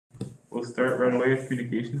we'll start right away with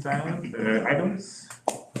communications items.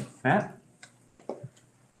 Matt?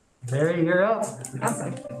 Barry, you're up.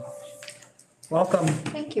 Awesome. Welcome.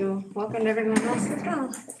 Thank you. Welcome to everyone else as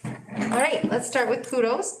well. All right, let's start with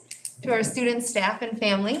kudos to our students, staff, and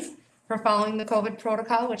families for following the COVID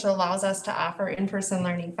protocol, which allows us to offer in-person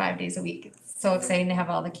learning 5 days a week. It's so exciting to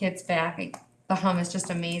have all the kids back. The hum is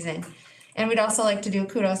just amazing. And we'd also like to do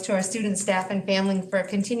kudos to our students, staff, and family for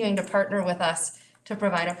continuing to partner with us to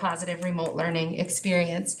provide a positive remote learning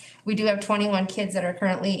experience. We do have 21 kids that are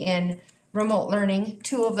currently in remote learning.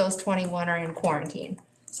 2 of those 21 are in quarantine.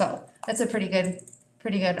 So that's a pretty good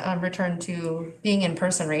return to being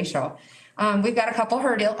in-person ratio. We've got a couple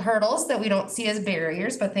hurdles that we don't see as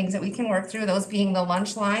barriers, but things that we can work through, those being the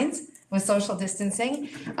lunch lines with social distancing,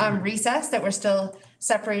 recess that we're still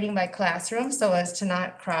separating by classroom so as to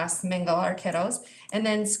not cross mingle our kiddos, and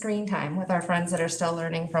then screen time with our friends that are still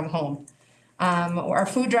learning from home. Our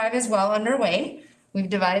food drive is well underway. We've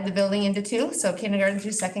divided the building into 2, so kindergarten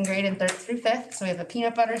through 2nd grade and 3rd through 5th. So we have a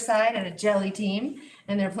peanut butter side and a jelly team,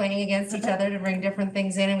 and they're playing against each other to bring different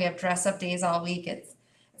things in, and we have dress up days all week. It's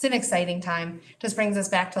an exciting time. Just brings us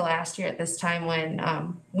back to last year at this time when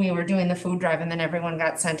we were doing the food drive and then everyone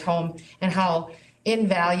got sent home, and how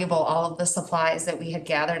invaluable all of the supplies that we had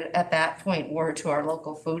gathered at that point were to our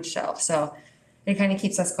local food shelf. So it kind of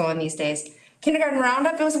keeps us going these days. Kindergarten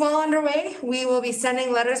roundup is well underway. We will be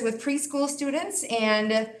sending letters with preschool students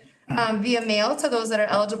and via mail to those that are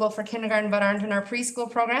eligible for kindergarten but aren't in our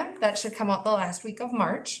preschool program. That should come out the last week of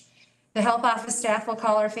March. The health office staff will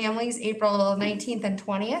call our families April 19th and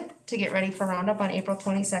 20th to get ready for roundup on April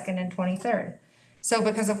 22nd and 23rd. So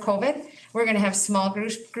because of COVID, we're gonna have small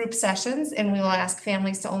group sessions, and we will ask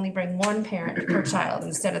families to only bring 1 parent per child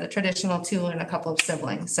instead of the traditional 2 and a couple of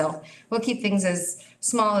siblings. So we'll keep things as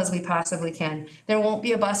small as we possibly can. There won't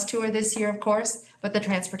be a bus tour this year, of course, but the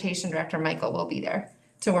transportation director, Michael, will be there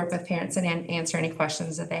to work with parents and answer any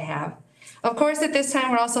questions that they have. Of course, at this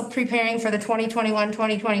time, we're also preparing for the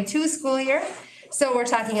 2021-2022 school year. So we're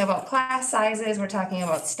talking about class sizes, we're talking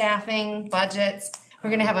about staffing, budgets. We're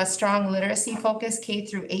gonna have a strong literacy focus K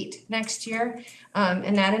through 8 next year.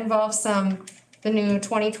 And that involves the new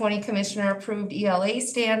 2020 commissioner approved ELA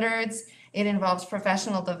standards. It involves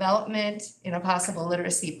professional development in a possible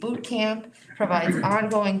literacy boot camp, provides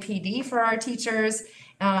ongoing PD for our teachers.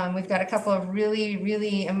 We've got a couple of really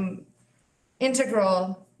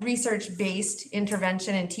integral research-based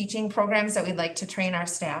intervention and teaching programs that we'd like to train our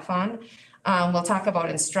staff on. We'll talk about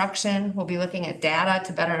instruction. We'll be looking at data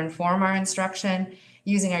to better inform our instruction,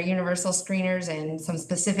 using our universal screeners and some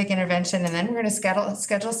specific intervention. And then we're gonna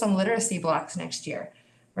schedule some literacy blocks next year.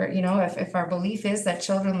 Where, you know, if our belief is that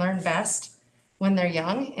children learn best when they're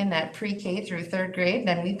young in that pre-K through 3rd grade,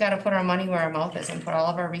 then we've gotta put our money where our mouth is and put all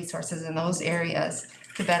of our resources in those areas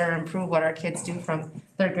to better improve what our kids do from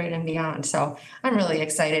 3rd grade and beyond. So I'm really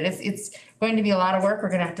excited. It's going to be a lot of work. We're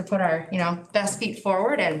gonna have to put our, best feet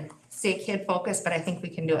forward and stay kid focused, but I think we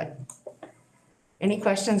can do it. Any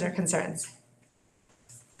questions or concerns?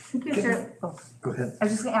 Oh, Go ahead. I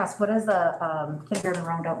was just gonna ask, what is the kindergarten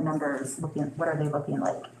roundup numbers looking, what are they looking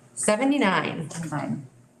like? 79. Fine.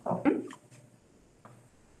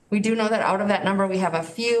 We do know that out of that number, we have a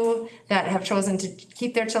few that have chosen to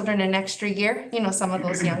keep their children an extra year. Some of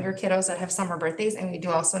those younger kiddos that have summer birthdays, and we do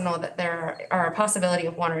also know that there are a possibility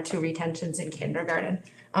of 1 or 2 retentions in kindergarten.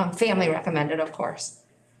 Family recommended, of course.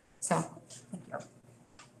 So,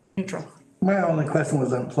 neutral. My only question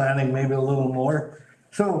was on planning, maybe a little more.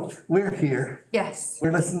 So we're here, Yes.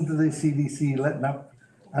 we're listening to the CDC letting up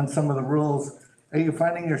on some of the rules. Are you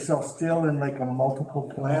finding yourself still in like a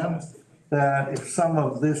multiple plan? That if some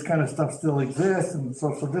of this kind of stuff still exists and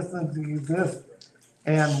social distancing exists,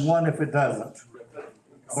 and one if it doesn't?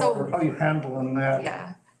 Or how are you handling that?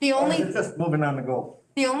 Yeah. Or is it just moving on the go?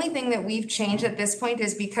 The only thing that we've changed at this point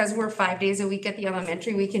is because we're 5 days a week at the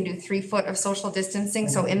elementary, we can do 3 foot of social distancing.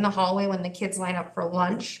 So in the hallway, when the kids line up for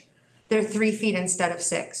lunch, they're 3 feet instead of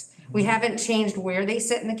 6. We haven't changed where they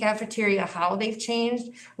sit in the cafeteria, how they've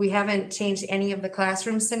changed. We haven't changed any of the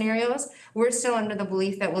classroom scenarios. We're still under the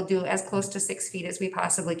belief that we'll do as close to 6 feet as we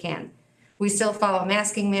possibly can. We still follow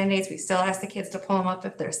masking mandates. We still ask the kids to pull them up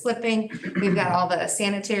if they're slipping. We've got all the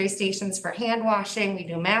sanitary stations for hand washing. We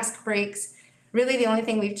do mask breaks. Really, the only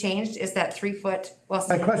thing we've changed is that 3 foot.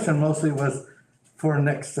 My question mostly was for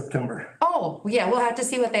next September. Oh, yeah, we'll have to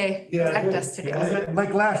see what they expect us to do.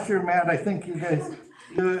 Like last year, Matt, I think you guys,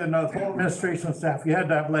 you and the whole administration staff, you had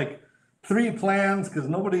to have like 3 plans because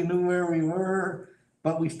nobody knew where we were,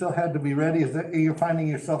 but we still had to be ready. Are you finding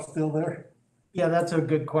yourself still there? Yeah, that's a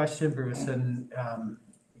good question, Bruce. And,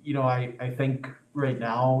 I think right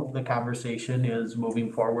now the conversation is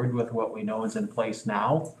moving forward with what we know is in place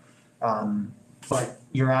now. But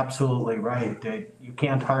you're absolutely right, that you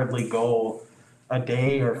can't hardly go a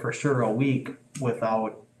day or for sure a week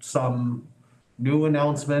without some new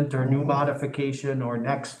announcement or new modification or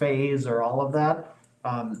next phase or all of that.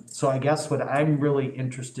 So I guess what I'm really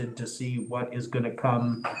interested to see what is gonna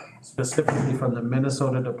come specifically from the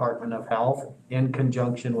Minnesota Department of Health in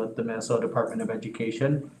conjunction with the Minnesota Department of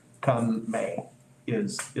Education come May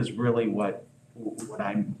is really what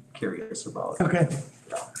I'm curious about. Okay.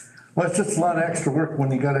 Well, it's just a lot of extra work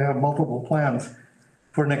when you gotta have multiple plans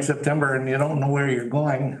for next September and you don't know where you're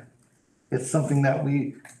going. It's something that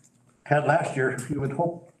we had last year. You would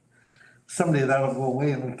hope someday that'll go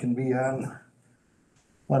away and we can be on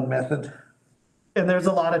one method. And there's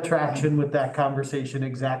a lot of traction with that conversation,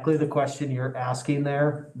 exactly the question you're asking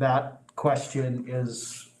there, that question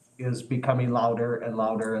is becoming louder and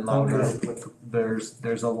louder and louder.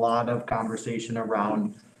 There's a lot of conversation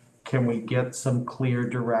around, can we get some clear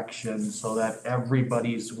direction so that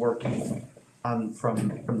everybody's working on,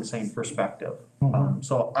 from the same perspective?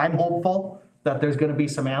 So I'm hopeful that there's gonna be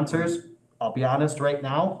some answers. I'll be honest, right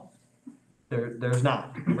now, there's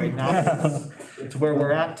not. Right now, it's where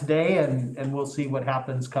we're at today and we'll see what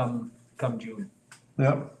happens come June.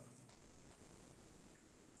 Yep.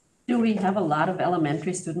 Do we have a lot of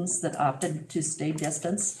elementary students that opted to stay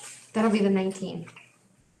distance? That'll be the 19.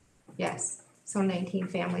 Yes, so 19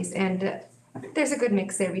 families, and there's a good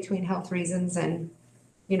mix there between health reasons and,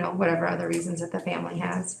 whatever other reasons that the family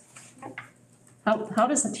has. How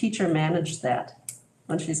does a teacher manage that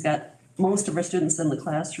when she's got most of her students in the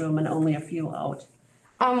classroom and only a few out?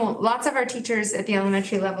 Lots of our teachers at the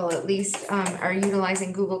elementary level at least, are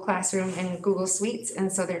utilizing Google Classroom and Google Suites, and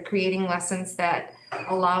so they're creating lessons that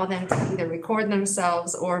allow them to either record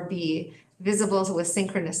themselves or be visible with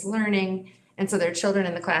synchronous learning. And so their children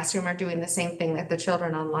in the classroom are doing the same thing that the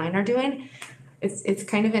children online are doing. It's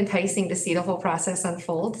kind of enticing to see the whole process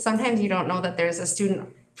unfold. Sometimes you don't know that there's a student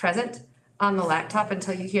present on the laptop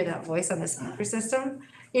until you hear that voice on the speaker system,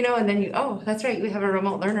 and then oh, that's right, we have a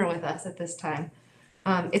remote learner with us at this time.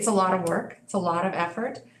 It's a lot of work, it's a lot of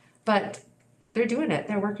effort, but they're doing it.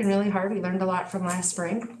 They're working really hard. We learned a lot from last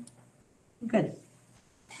spring. Good.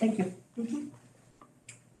 Thank you.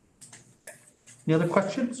 Any other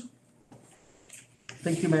questions?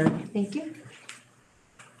 Thank you, Mary. Thank you.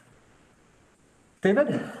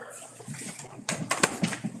 David?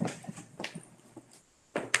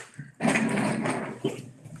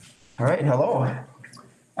 All right, hello.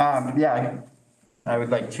 Yeah, I would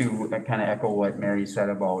like to kind of echo what Mary said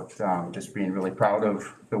about just being really proud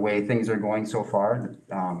of the way things are going so far.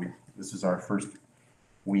 This is our first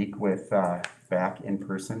week with back in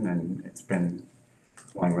person, and it's been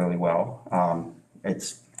going really well.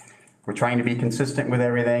 We're trying to be consistent with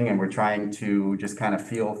everything, and we're trying to just kind of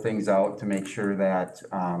feel things out to make sure that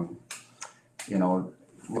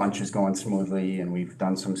lunch is going smoothly, and we've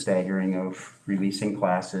done some staggering of releasing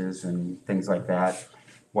classes and things like that.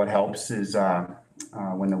 What helps is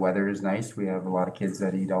when the weather is nice, we have a lot of kids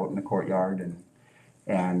that eat out in the courtyard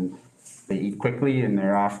and they eat quickly and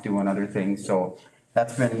they're off doing other things. So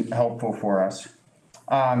that's been helpful for us.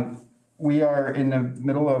 We are in the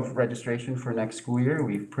middle of registration for next school year.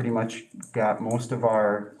 We've pretty much got most of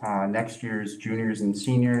our next year's juniors and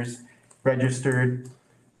seniors registered.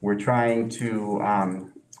 We're trying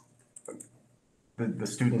to, the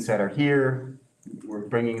students that are here, we're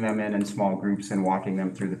bringing them in small groups and walking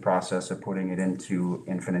them through the process of putting it into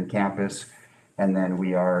Infinite Campus. And then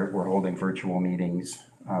we're holding virtual meetings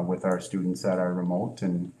with our students that are remote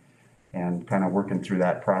and kind of working through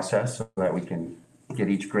that process so that we can get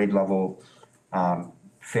each grade level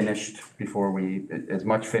finished as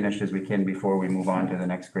much finished as we can before we move on to the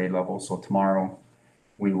next grade level. So tomorrow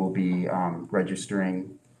we will be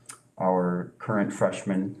registering our current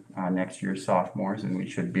freshmen, next year's sophomores, and we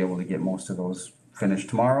should be able to get most of those finished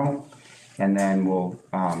tomorrow. And then we'll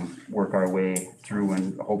work our way through,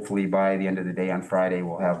 and hopefully by the end of the day on Friday,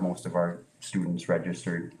 we'll have most of our students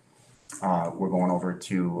registered. We're going over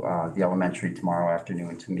to the elementary tomorrow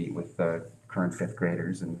afternoon to meet with the current fifth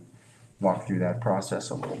graders and walk through that process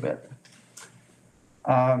a little bit.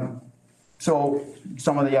 So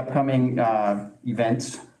some of the upcoming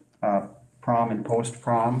events, prom and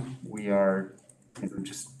post-prom, we are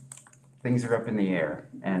things are up in the air,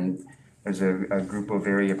 and there's a group of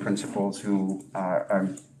area principals who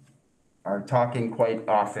are talking quite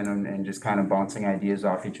often and just kind of bouncing ideas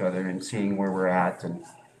off each other and seeing where we're at,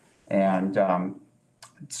 and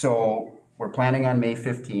so we're planning on May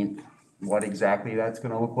 15th. What exactly that's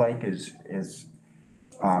going to look like is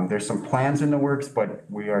There's some plans in the works, but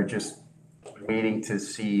we are just waiting to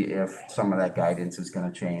see if some of that guidance is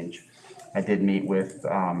gonna change. I did meet with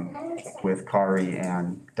Kari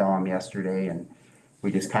and Dom yesterday, and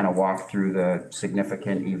we just kind of walked through the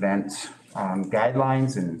significant events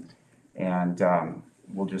guidelines, and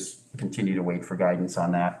we'll just continue to wait for guidance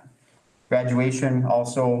on that. Graduation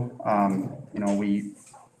also,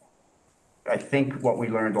 I think what we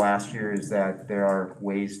learned last year is that there are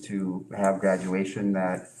ways to have graduation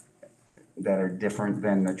that are different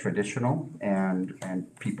than the traditional, and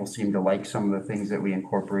people seem to like some of the things that we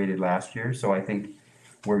incorporated last year. So I think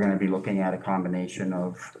we're gonna be looking at a combination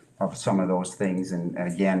of some of those things, and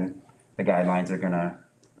again, the guidelines are gonna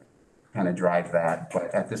kind of drive that.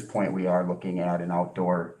 But at this point, we are looking at an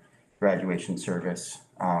outdoor graduation service.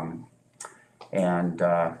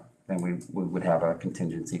 Then we would have a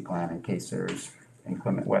contingency plan in case there's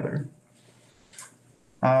inclement weather.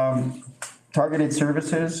 Targeted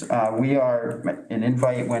services, an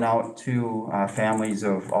invite went out to families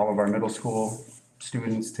of all of our middle school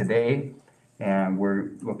students today. And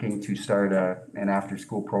we're looking to start an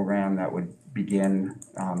after-school program that would begin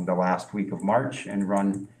the last week of March and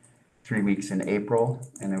run 3 weeks in April.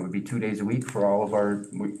 And it would be 2 days a week for all of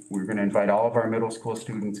we're gonna invite all of our middle school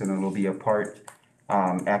students, and it'll be a part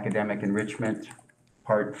academic enrichment,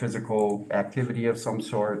 part physical activity of some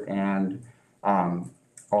sort, and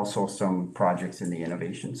also some projects in the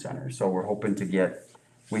Innovation Center. So we're hoping to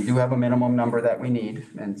we do have a minimum number that we need,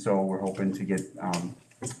 and so we're hoping to get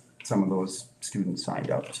some of those students signed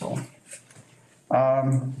up, so.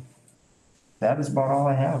 That is about all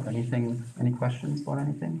I have. Any questions about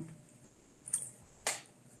anything?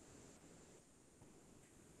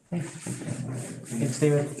 Thanks,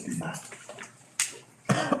 David.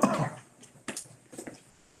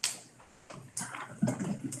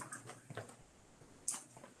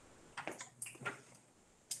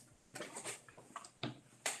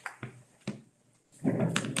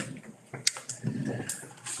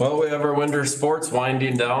 Well, we have our winter sports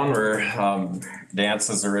winding down. Dance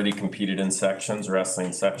has already competed in sections,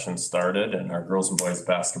 wrestling sections started, and our girls and boys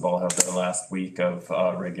basketball have their last week of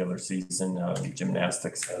regular season.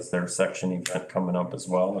 Gymnastics has their section event coming up as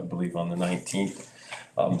well, I believe on the 19th.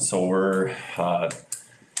 So we're, I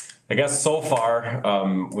guess so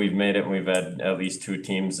far, we've made it, we've had at least 2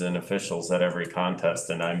 teams and officials at every contest,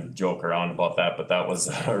 and I joke around about that, but that was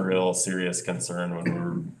a real serious concern when we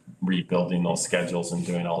were rebuilding those schedules and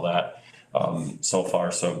doing all that. So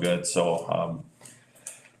far, so good. So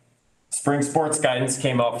spring sports guidance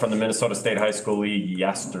came out from the Minnesota State High School League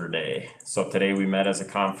yesterday. So today we met as a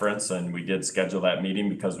conference, and we did schedule that meeting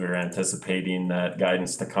because we were anticipating that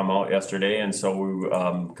guidance to come out yesterday. And so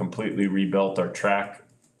we completely rebuilt our track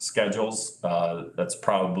schedules. That's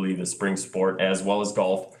probably the spring sport as well as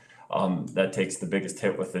golf. That takes the biggest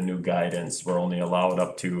hit with the new guidance. We're only allowed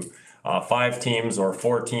up to 5 teams or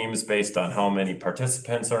 4 teams based on how many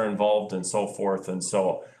participants are involved and so forth. And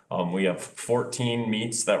so we have 14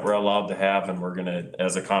 meets that we're allowed to have, and we're gonna,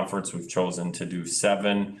 as a conference, we've chosen to do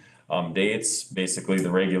 7 dates, basically the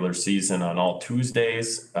regular season on all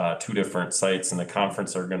Tuesdays, 2 different sites in the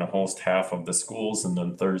conference are gonna host half of the schools, and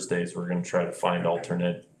then Thursdays, we're gonna try to find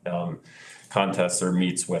alternate contests or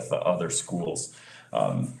meets with the other schools.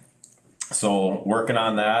 So working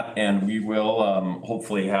on that, and we will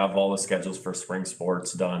hopefully have all the schedules for spring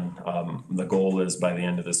sports done. The goal is by the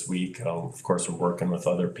end of this week. Of course, we're working with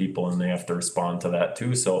other people and they have to respond to that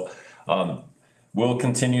too. So we'll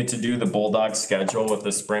continue to do the Bulldog schedule with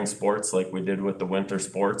the spring sports like we did with the winter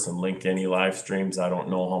sports and link any live streams. I don't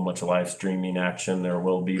know how much live streaming action there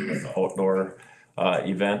will be with outdoor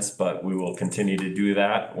events, but we will continue to do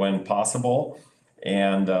that when possible.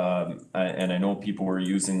 And I know people were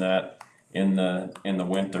using that in the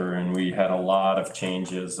winter, and we had a lot of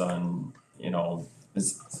changes on,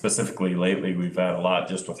 specifically lately, we've had a lot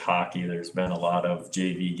just with hockey. There's been a lot of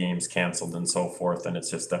JV games canceled and so forth, and it's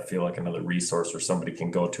just, I feel like another resource where somebody can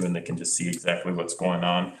go to and they can just see exactly what's going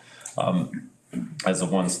on as a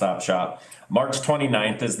one-stop shop. March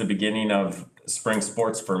 29th is the beginning of spring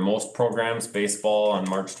sports for most programs. Baseball on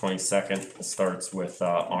March 22nd starts with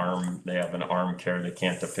arm. They have an arm care. They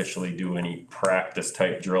can't officially do any practice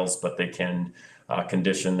type drills, but they can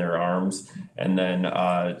condition their arms. And then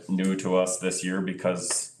new to us this year,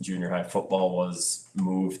 because junior high football was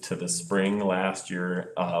moved to the spring last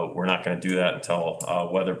year, we're not going to do that until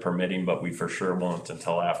weather permitting, but we for sure won't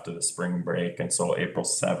until after the spring break. And so April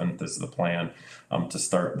 7th is the plan to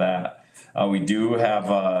start that. We do have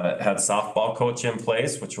had softball coach in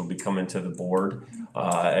place, which will be coming to the board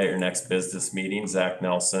at your next business meeting. Zach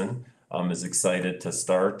Nelson is excited to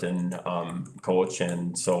start and coach,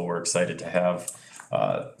 and so we're excited to have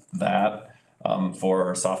for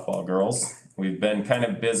our softball girls. We've been kind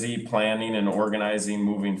of busy planning and organizing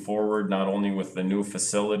moving forward, not only with the new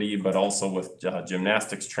facility, but also with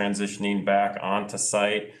gymnastics transitioning back onto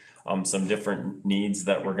site. Some different needs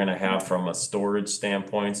that we're gonna have from a storage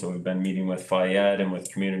standpoint. So we've been meeting with Phi-Ed and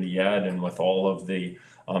with community ed and with all of the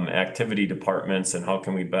activity departments and how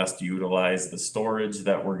can we best utilize the storage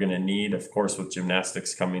that we're gonna need. Of course, with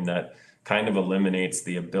gymnastics coming, that kind of eliminates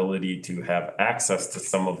the ability to have access to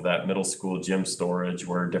some of that middle school gym storage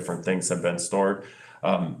where different things have been stored.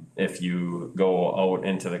 If you go out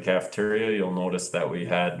into the cafeteria, you'll notice that we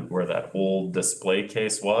had where that old display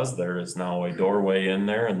case was, there is now a doorway in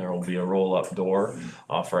there and there will be a roll-up door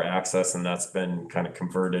for access, and that's been kind of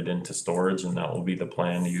converted into storage, and that will be the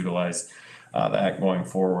plan to utilize that going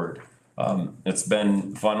forward. It's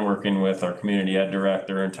been fun working with our community ed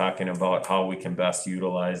director and talking about how we can best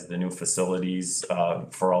utilize the new facilities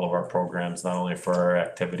for all of our programs, not only for our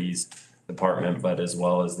activities department, but as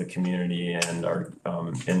well as the community and our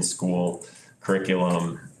in-school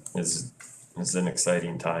curriculum is an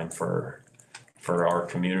exciting time for our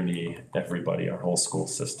community, everybody, our whole school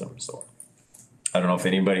system. So I don't know if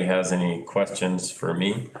anybody has any questions for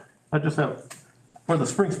me. I just have, for the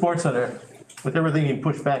spring sports center, with everything you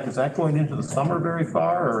pushed back, is that going into the summer very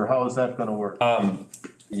far, or how is that gonna work?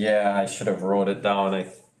 Yeah, I should have wrote it down. I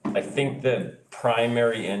think the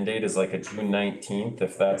primary end date is like a June 19th,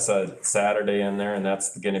 if that's a Saturday in there, and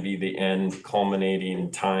that's gonna be the end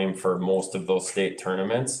culminating time for most of those state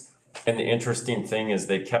tournaments. And the interesting thing is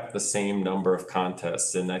they kept the same number of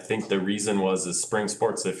contests, and I think the reason is spring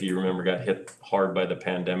sports, if you remember, got hit hard by the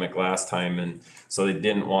pandemic last time, and so they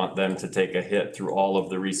didn't want them to take a hit through all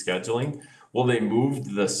of the rescheduling. Well, they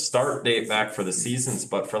moved the start date back for the seasons,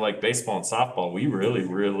 but for like baseball and softball, we really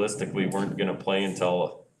realistically weren't gonna play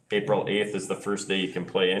until April 8th is the first day you can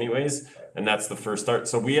play anyways, and that's the first start.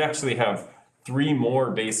 So we actually have 3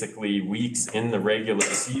 more basically weeks in the regular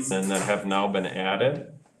season that have now been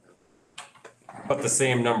added, but the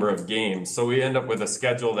same number of games. So we end up with a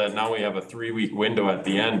schedule that now we have a 3-week window at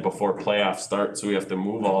the end before playoffs start, so we have to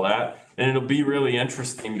move all that. And it'll be really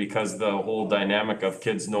interesting because the whole dynamic of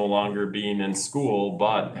kids no longer being in school,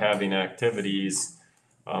 but having activities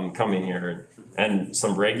coming here and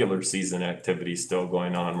some regular season activities still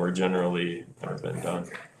going on. We're generally have been done.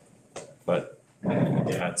 But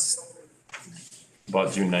yeah, it's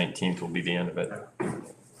about June 19th will be the end of it.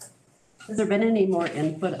 Has there been any more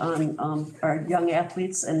input on our young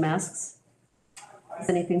athletes and masks? Has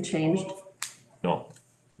anything changed? No.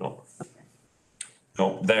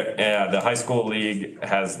 No, the high school league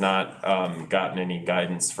has not gotten any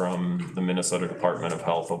guidance from the Minnesota Department of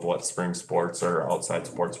Health of what spring sports or outside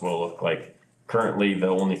sports will look like. Currently, the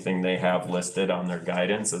only thing they have listed on their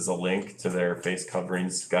guidance is a link to their face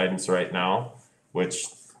coverings guidance right now, which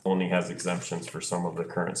only has exemptions for some of the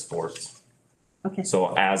current sports. Okay.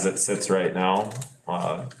 So as it sits right now,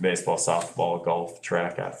 baseball, softball, golf,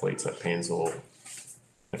 track athletes at Paynesville,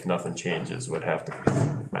 if nothing changes, would have to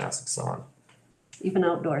put masks on. Even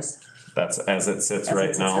outdoors? That's as it sits As it right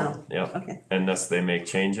sits now, now. yeah. Okay. Unless they make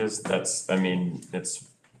changes, it's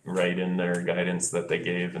right in their guidance that they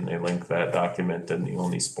gave, and they link that document, and the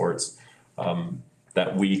only sports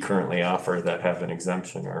that we currently offer that have an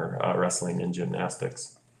exemption are wrestling and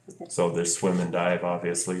gymnastics. Okay. So there's swim and dive,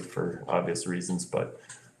 obviously, for obvious reasons, but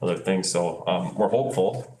other things, so we're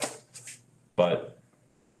hopeful, but.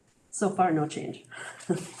 So far, no change.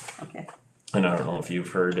 Okay. And I don't know if you've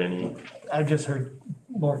heard any. I've just heard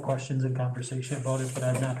more questions and conversation about it, but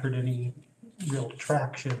I've not heard any real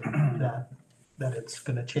traction that it's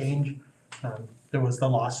gonna change. There was the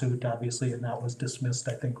lawsuit, obviously, and that was dismissed,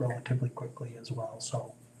 I think, relatively quickly as well,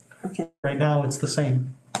 so. Okay. Right now, it's the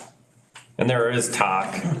same. And there is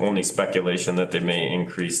talk, only speculation, that they may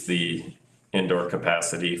increase the indoor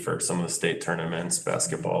capacity for some of the state tournaments,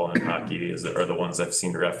 basketball and hockey are the ones I've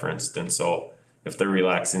seen referenced. And so if they're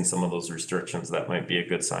relaxing some of those restrictions, that might be a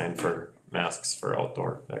good sign for masks for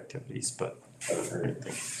outdoor activities, but I haven't heard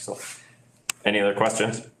anything. So, any other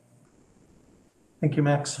questions? Thank you,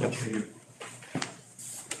 Max. Hey,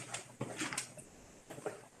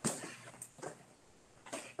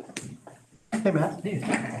 Matt.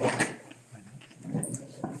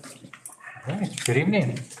 Alright, good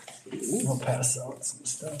evening. We'll pass out some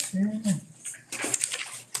stuff here.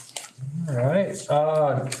 Alright,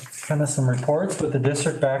 kind of some reports with the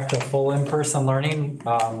district back to full in-person learning.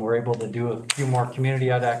 We're able to do a few more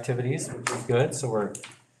community ed activities, which is good, so we're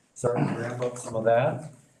starting to ramp up some of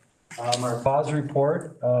that. Our pause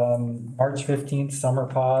report, March 15th, summer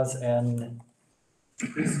pause and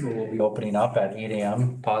preschool will be opening up at 8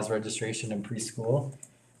 a.m. Pause registration in preschool.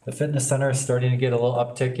 The fitness center is starting to get a little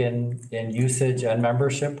uptick in usage and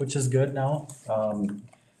membership, which is good now.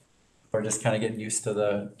 We're just kind of getting used to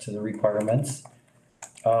the requirements.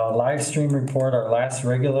 Live stream report, our last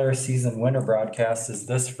regular season winter broadcast is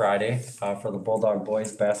this Friday, for the Bulldog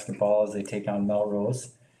boys basketball as they take on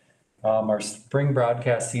Melrose. Our spring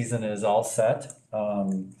broadcast season is all set.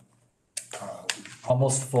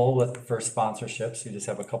 Almost full for sponsorships. We just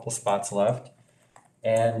have a couple spots left.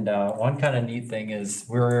 And one kind of neat thing is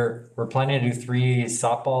we're planning to do 3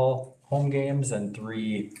 softball home games and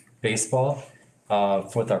 3 baseball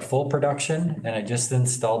with our full production. And I just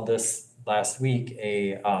installed this last week,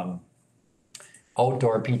 a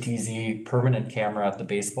outdoor PTZ permanent camera at the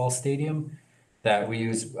baseball stadium that we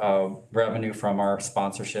use revenue from our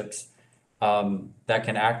sponsorships that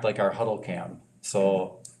can act like our huddle cam.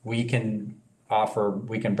 So we can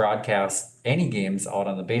broadcast any games out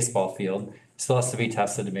on the baseball field. Still has to be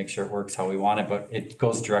tested to make sure it works how we want it, but it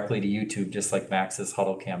goes directly to YouTube just like Max's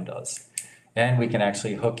huddle cam does. And we can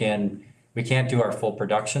actually hook in, we can't do our full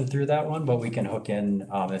production through that one, but we can hook in,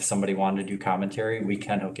 if somebody wanted to do commentary, we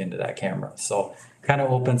can hook into that camera. So kind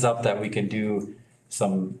of opens up that we could do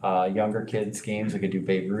some younger kids games. We could do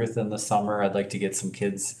Babe Ruth in the summer. I'd like to get some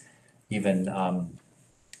kids even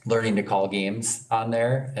learning to call games on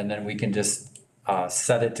there. And then we can just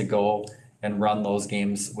set it to go and run those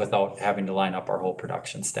games without having to line up our whole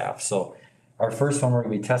production staff. So our first one, we're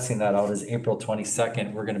gonna be testing that out is April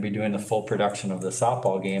 22nd. We're gonna be doing the full production of the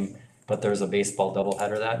softball game, but there's a baseball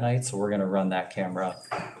doubleheader that night. So we're gonna run that camera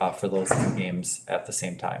for those 2 games at the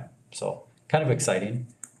same time. So kind of exciting.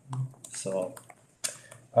 So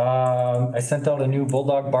I sent out a new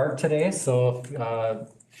Bulldog Bart today. So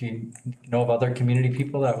if you know of other community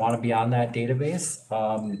people that wanna be on that database,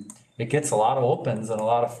 it gets a lot of opens and a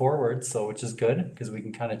lot of forwards, so which is good because we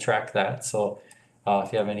can kind of track that. So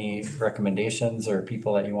if you have any recommendations or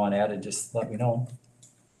people that you want added, just let me know.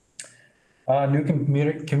 New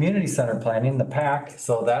community center planning, the PAC.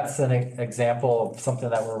 So that's an example of something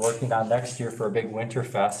that we're working on next year for a big winter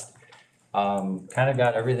fest. Kind of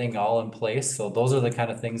got everything all in place. So those are the kind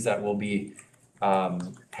of things that we'll be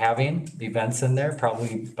having events in there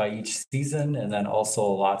probably by each season, and then also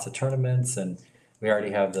lots of tournaments. And we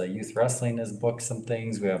already have the youth wrestling has booked some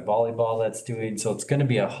things. We have volleyball that's doing, so it's gonna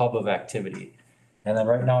be a hub of activity. And then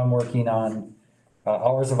right now I'm working on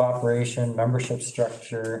hours of operation, membership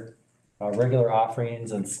structure, regular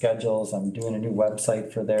offerings and schedules. I'm doing a new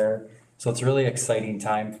website for there. So it's a really exciting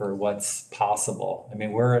time for what's possible. I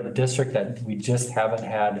mean, we're in a district that we just haven't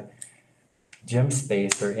had gym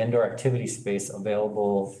space or indoor activity space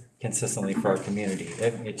available consistently for our community.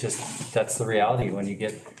 It just, that's the reality when you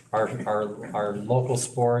get our local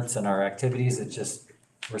sports and our activities, it just,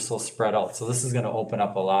 we're so spread out. So this is gonna open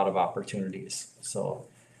up a lot of opportunities. So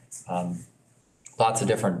lots of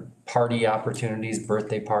different party opportunities,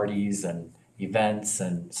 birthday parties and events.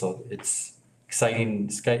 And so it's exciting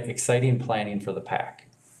planning for the PAC.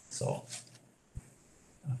 So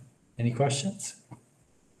any questions?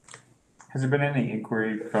 Has there been any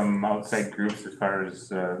inquiry from outside groups as far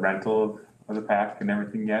as rental of the PAC and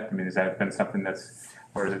everything yet? I mean, has that been something that's,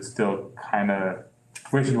 or is it still kind of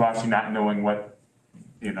wishy-washy, not knowing what,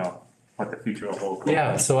 what the future will hold?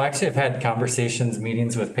 Yeah, so actually I've had conversations,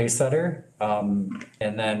 meetings with Pacesetter. And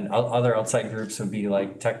then other outside groups would be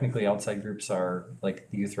like, technically outside groups are like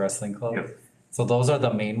the youth wrestling club. Yep. So those are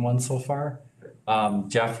the main ones so far.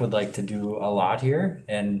 Jeff would like to do a lot here,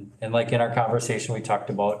 and like in our conversation, we talked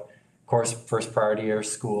about, of course, first priority are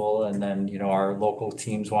school, and then, our local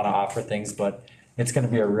teams wanna offer things, but it's gonna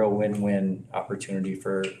be a real win-win opportunity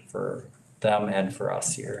for them and for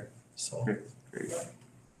us here, so. Great.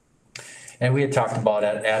 And we had talked about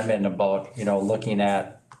at admin about, looking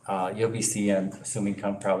at, UBC, I'm assuming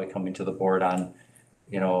probably coming to the board on,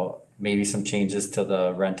 maybe some changes to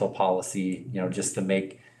the rental policy, just to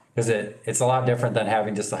make, cause it's a lot different than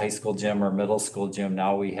having just a high school gym or middle school gym.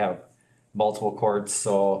 Now we have multiple courts,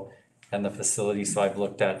 and the facility, so I've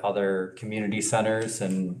looked at other community centers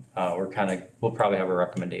and, we'll probably have a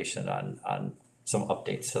recommendation on some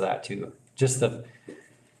updates to that too. Just to,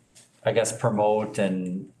 I guess, promote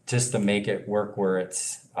and just to make it work where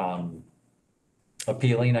it's,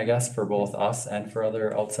 appealing, I guess, for both us and for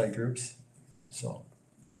other outside groups, so.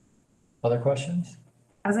 Other questions?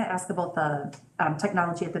 I was gonna ask about the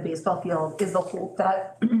technology at the baseball field. Is the hope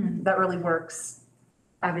that that really works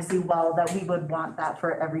obviously well, that we would want that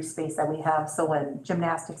for every space that we have? So when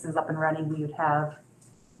gymnastics is up and running, we would have,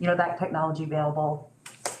 that technology available.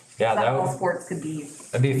 Yeah, That that all would, sports could be.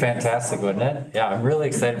 that'd be fantastic, wouldn't it? Yeah, I'm really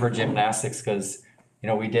excited for gymnastics because,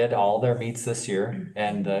 we did all their meets this year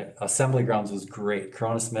and the assembly grounds was great.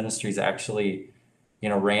 Cronus Ministries actually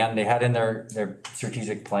they had in their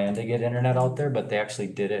strategic plan to get internet out there, but they actually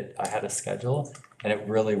did it ahead of schedule and it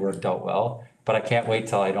really worked out well. But I can't wait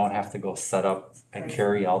till I don't have to go set up and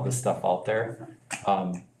carry all this stuff out there.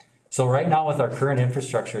 So right now with our current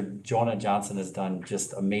infrastructure, Jonah Johnson has done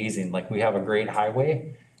just amazing. Like, we have a great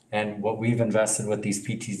highway, and what we've invested with these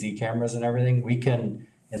PTZ cameras and everything, we can,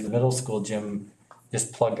 in the middle school gym,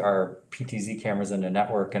 just plug our PTZ cameras into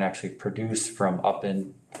network and actually produce from up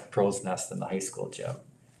in Crow's Nest in the high school gym.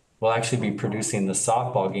 We'll actually be producing the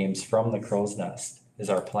softball games from the Crow's Nest is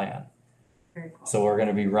our plan. So we're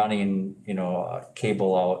gonna be running, a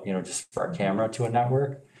cable out, just for our camera to a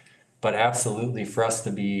network. But absolutely for us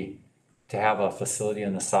to have a facility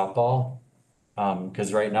in the softball,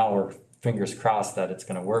 cause right now we're fingers crossed that it's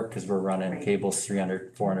gonna work, cause we're running cables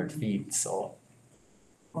 300, 400 feet, so.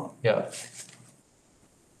 Yeah,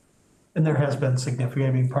 And there has been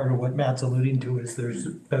significant, part of what Matt's alluding to is there's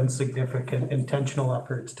been significant intentional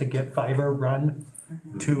efforts to get fiber run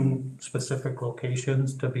to specific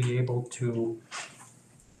locations to be able to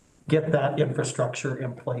get that infrastructure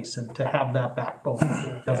in place and to have that backbone.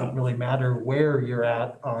 It doesn't really matter where you're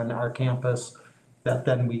at on our campus, that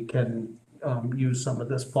then we can use some of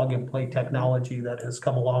this plug and play technology that has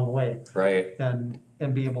come a long way right. and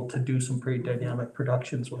be able to do some pretty dynamic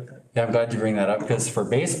productions with it. Yeah, I'm glad you bring that up, because for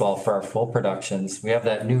baseball, for our full productions, we have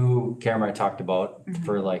that new camera I talked about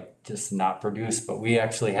for just not produced, but we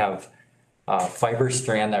actually have a fiber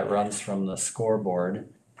strand that runs from the scoreboard,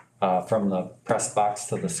 from the press box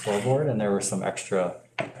to the scoreboard, and there were some extra,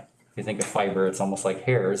 if you think of fiber, it's almost like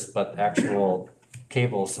hairs, but actual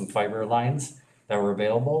cables, some fiber lines that were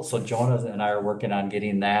available. So Jonah and I are working on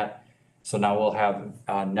getting that. So now we'll have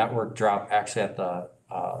a network drop actually at the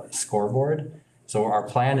scoreboard. So our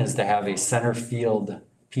plan is to have a center field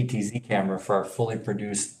PTZ camera for our fully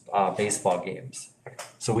produced baseball games.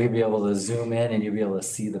 So we'd be able to zoom in and you'll be able to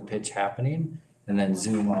see the pitch happening and then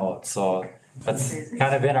zoom out. So that's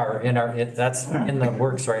kind of that's in the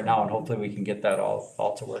works right now, and hopefully we can get that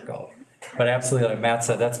all to work out. But absolutely, like Matt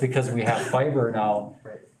said, that's because we have fiber now,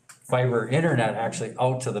 fiber internet actually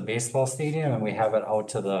out to the baseball stadium, and we have it out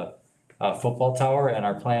to the football tower, and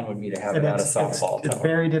our plan would be to have it at a softball It's tower.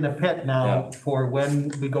 buried in a pit now Yeah. for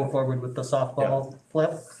when we go forward with the softball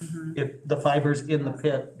flip. The fiber's in the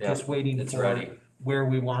pit, just waiting It's for ready. where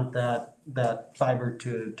we want that fiber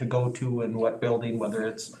to go to and what building, whether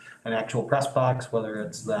it's an actual press box, whether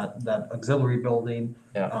it's that auxiliary building.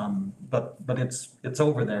 Yeah. But it's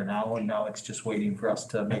over there now, and now it's just waiting for us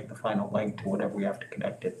to make the final leg to whatever we have to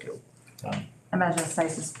connect it to. Imagine it's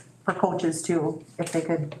nice for coaches too, if they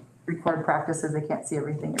could record practices, they can't see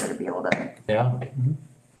everything, they're gonna be able to Yeah,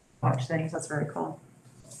 watch things, that's very cool.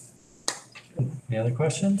 any other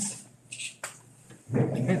questions?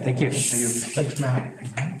 Okay, thank you. Thanks, Matt.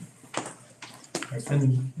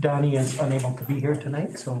 And Donnie is unable to be here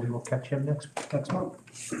tonight, so we will catch him next month.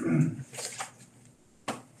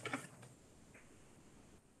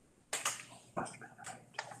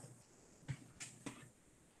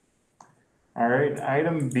 All right,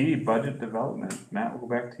 item B, budget development. Matt, we'll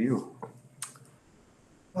go back to you.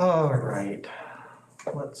 All right,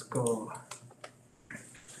 let's go.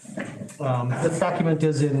 This document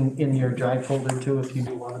is in your drive folder too, if you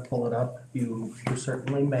do wanna pull it up, you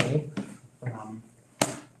certainly may.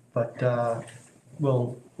 But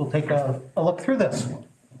we'll take a look through this.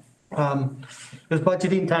 This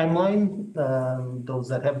budgeting timeline, those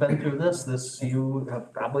that have been through this, you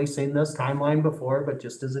have probably seen this timeline before, but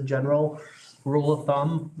just as a general rule of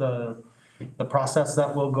thumb, the process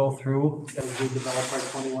that we'll go through as we develop our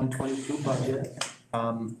 21-22 budget.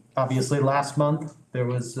 Obviously, last month, there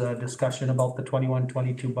was a discussion about the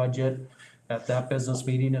 21-22 budget. At that business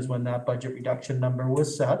meeting is when that budget reduction number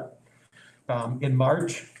was set. In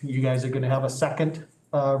March, you guys are gonna have a second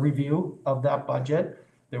review of that budget.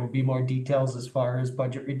 There will be more details as far as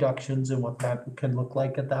budget reductions and what that can look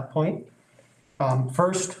like at that point.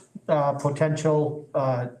 First, potential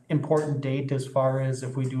important date as far as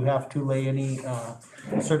if we do have to lay any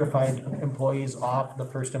certified employees off, the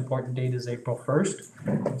first important date is April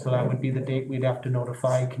 1st. So that would be the date we'd have to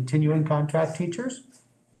notify continuing contract teachers.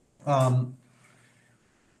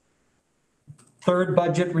 Third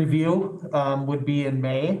budget review would be in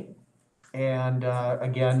May. And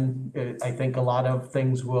again, I think a lot of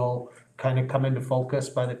things will kind of come into focus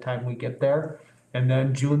by the time we get there. And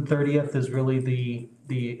then June 30th is really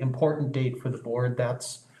the important date for the board.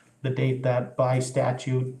 That's the date that by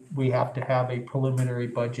statute, we have to have a preliminary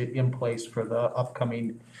budget in place for the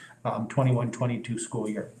upcoming 21-22 school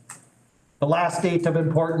year. The last date of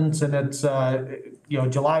importance, and it's,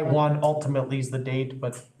 July 1 ultimately is the date,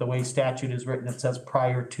 but the way statute is written, it says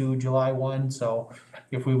prior to July 1. So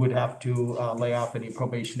if we would have to lay off any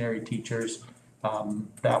probationary teachers,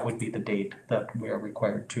 that would be the date that we are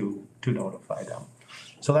required to notify them.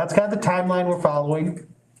 So that's kind of the timeline we're following.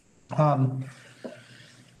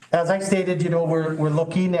 As I stated, we're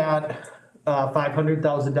looking at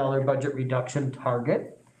 $500,000 budget reduction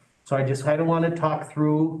target. So I just kind of want to talk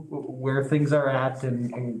through where things are at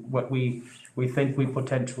and what we think we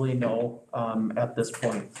potentially know at this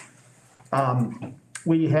point.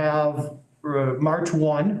 We have March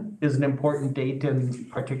 1 is an important date in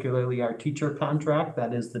particularly our teacher contract.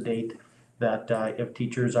 That is the date that if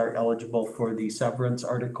teachers are eligible for the severance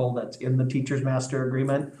article that's in the teacher's master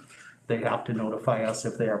agreement, they have to notify us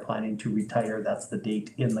if they are planning to retire. That's the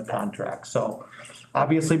date in the contract. So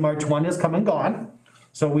obviously March 1 is come and gone.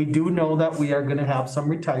 So we do know that we are gonna have some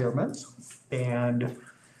retirements. And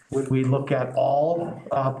when we look at all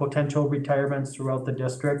potential retirements throughout the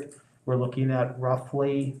district, we're looking at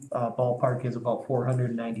roughly, ballpark is about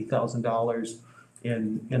 $490,000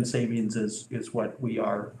 in savings is what we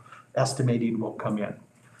are estimating will come in.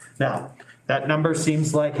 Now, that number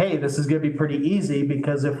seems like, hey, this is gonna be pretty easy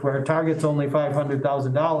because if our target's only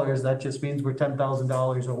 $500,000, that just means we're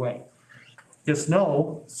 $10,000 away. Just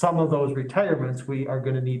know, some of those retirements we are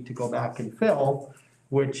gonna need to go back and fill,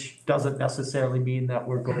 which doesn't necessarily mean that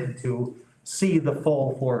we're going to see the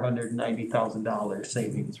full $490,000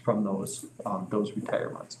 savings from those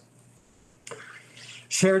retirements.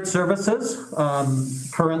 Shared services,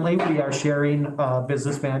 currently we are sharing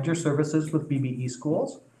business manager services with BBE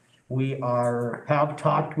schools. We have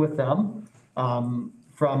talked with them.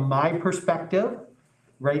 From my perspective,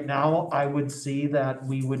 right now, I would see that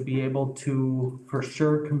we would be able to for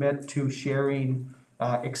sure commit to sharing,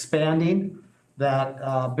 expanding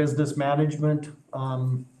that business management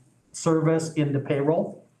service into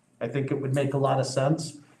payroll. I think it would make a lot of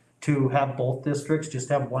sense to have both districts, just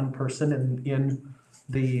have one person in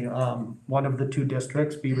the one of the two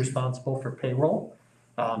districts be responsible for payroll.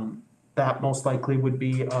 That most likely would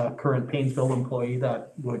be a current Paynesville employee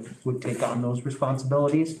that would take on those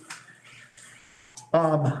responsibilities.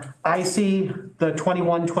 I see the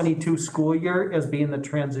 21-22 school year as being the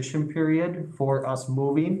transition period for us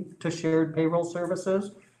moving to shared payroll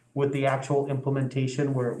services, with the actual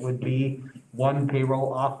implementation where it would be one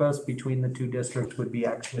payroll office between the two districts would be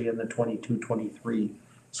actually in the 22-23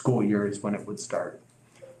 school year is when it would start.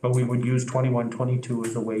 But we would use 21-22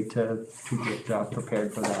 as a way to get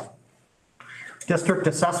prepared for that. District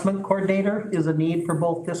assessment coordinator is a need for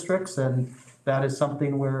both districts, and that is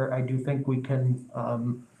something where I do think we can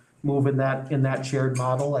move in that shared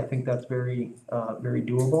model. I think that's very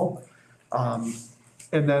doable.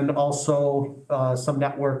 And then also some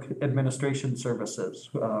network administration services.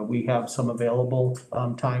 We have some available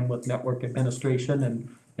time with network administration,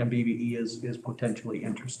 and BBE is potentially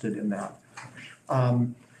interested in that.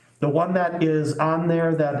 The one that is on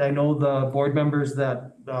there that I know the board members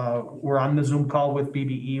that were on the Zoom call with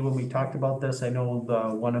BBE when we talked about this, I know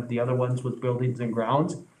one of the other ones was buildings and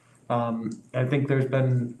grounds. I think there's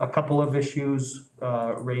been a couple of issues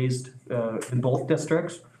raised in both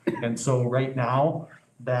districts. And so right now,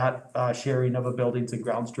 that sharing of a buildings and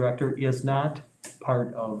grounds director is not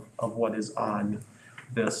part of what is on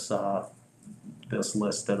this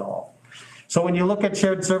list at all. So when you look at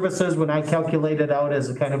shared services, when I calculate it out as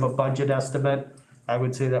a kind of a budget estimate, I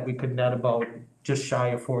would say that we could net about just shy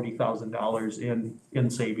of $40,000 in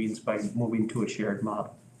savings by moving to a shared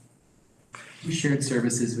model. Shared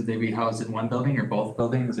services, would they be housed in one building or both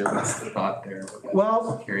buildings, or what's the thought there?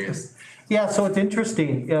 Well, I'm curious. Yeah, so it's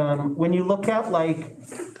interesting, when you look at like,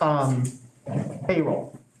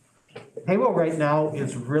 payroll right now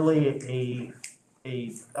is really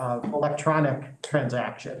a electronic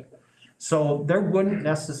transaction. So there wouldn't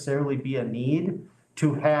necessarily be a need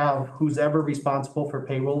to have who's ever responsible for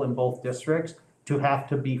payroll in both districts to have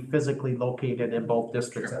to be physically located in both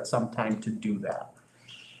districts at some time to do that.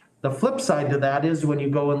 The flip side to that is when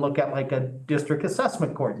you go and look at like a district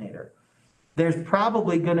assessment coordinator, there's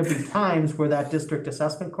probably gonna be times where that district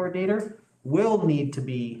assessment coordinator will need to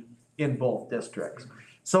be in both districts.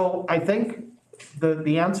 So I think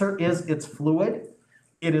the answer is it's fluid.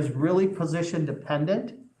 It is really position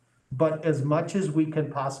dependent, but as much as we can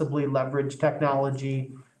possibly leverage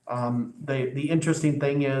technology, the interesting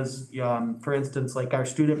thing is, for instance, like our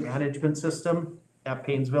student management system at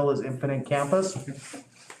Paynesville is Infinite Campus.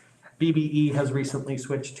 BBE has recently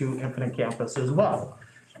switched to Infinite Campus as well.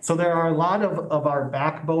 So there are a lot of our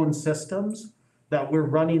backbone systems that we're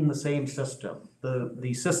running the same system.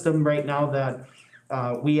 The system right now that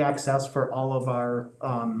we access for all of our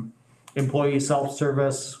employee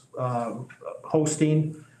self-service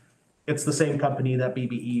hosting it's the same company that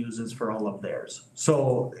BBE uses for all of theirs.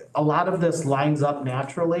 So a lot of this lines up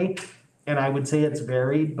naturally, and I would say it's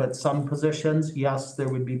varied, but some positions, yes, there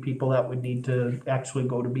would be people that would need to actually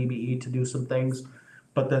go to BBE to do some things.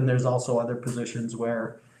 But then there's also other positions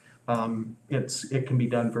where it can be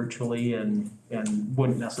done virtually and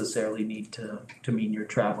wouldn't necessarily need to mean you're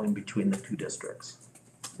traveling between the two districts.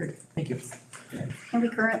 Great, thank you. And we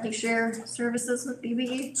currently share services with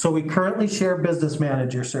BBE? So we currently share business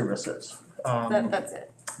manager services. That's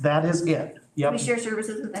it. That is it, yep. We share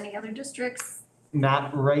services with any other districts?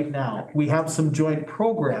 Not right now. We have some joint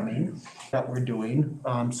programming that we're doing.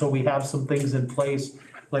 So we have some things in place,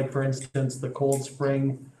 like for instance, the Cold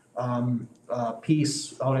Spring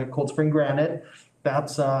piece out at Cold Spring Granite.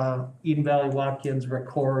 That's Eden Valley, Watkins,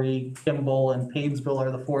 Rockley, Kimball, and Paynesville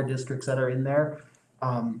are the 4 districts that are in there.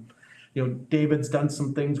 David's done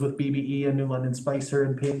some things with BBE and New London Spicer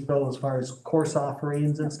and Paynesville as far as course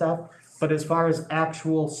offerings and stuff. But as far as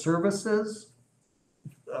actual services,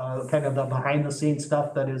 kind of the behind the scenes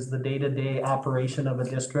stuff that is the day-to-day operation of a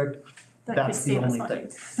district, that's the only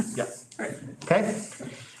thing. Yes. Okay.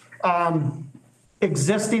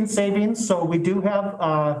 Existing savings, so we do have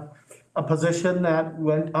a position that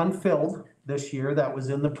went unfilled this year, that was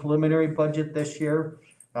in the preliminary budget this year.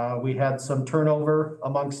 We had some turnover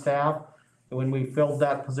among staff. When we filled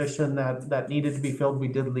that position that needed to be filled, we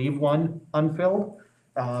did leave one unfilled.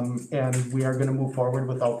 And we are gonna move forward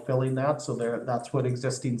without filling that, so that's what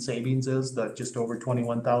existing savings is, that just over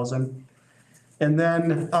 21,000. And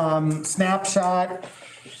then, snapshot,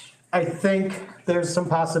 I think there's some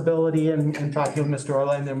possibility in talking with Mr.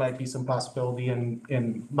 Orline, there might be some possibility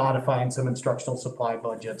in modifying some instructional supply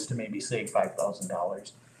budgets to maybe save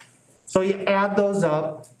 $5,000. So you add those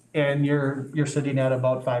up and you're sitting at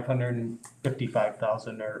about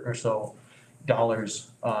 $555,000 or so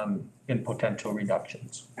dollars in potential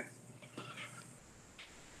reductions.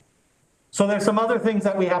 So there's some other things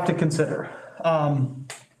that we have to consider.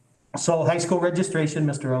 So high school registration,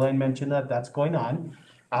 Mr. Orline mentioned that's going on.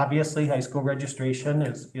 Obviously, high school registration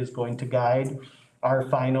is going to guide our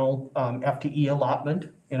final FTE allotment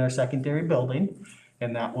in our secondary building.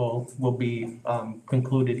 And that will be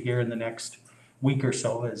concluded here in the next week or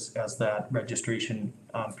so as that registration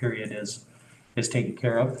period is taken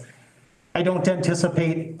care of. I don't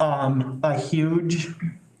anticipate a huge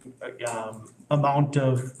amount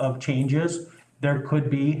of changes. There could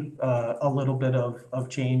be a little bit of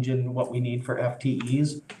change in what we need for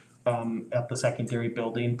FTEs at the secondary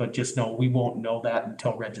building, but just know we won't know that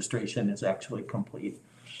until registration is actually complete.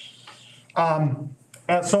 And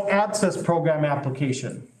so ADSYS program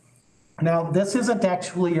application. Now, this isn't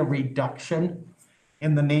actually a reduction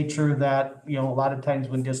in the nature that, a lot of times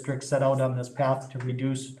when districts set out on this path to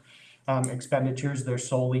reduce expenditures, they're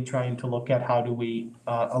solely trying to look at how do we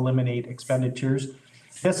eliminate expenditures.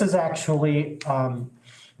 This is actually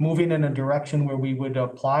moving in a direction where we would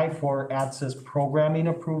apply for ADSYS programming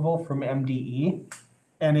approval from MDE,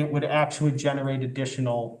 and it would actually generate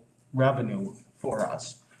additional revenue for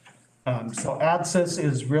us. So ADSYS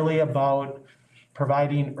is really about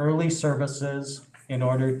providing early services in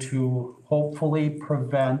order to hopefully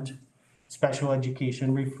prevent special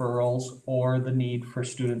education referrals or the need for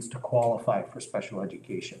students to qualify for special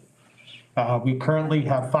education. We currently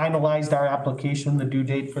have finalized our application. The due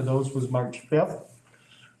date for those was March 5th.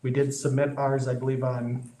 We did submit ours, I believe,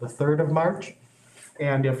 on the 3rd of March.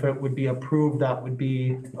 And if it would be approved, that would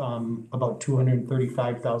be about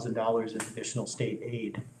 $235,000 in additional state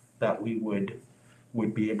aid that we would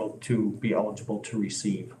be able to be eligible to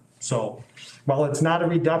receive. So while it's not a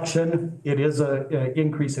reduction, it is a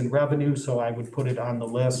increase in revenue, so I would put it on the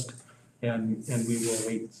list and we will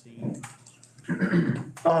wait and see.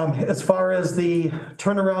 As far as the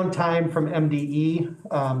turnaround time from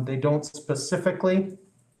MDE, they don't specifically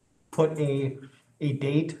put a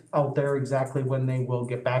date out there exactly when they will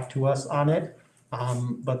get back to us on it.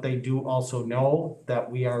 But they do also know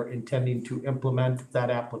that we are intending to implement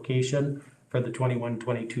that application for the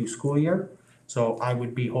 21-22 school year. So I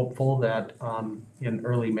would be hopeful that in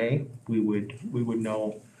early May, we would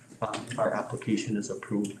know if our application is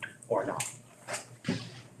approved or not.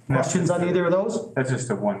 Questions on either of those? That's just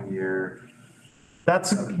a 1 year.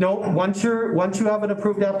 Once you have an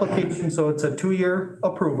approved application, so it's a 2-year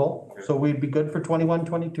approval. So we'd be good for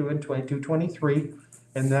 21-22 and 22-23.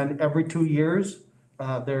 And then every 2 years,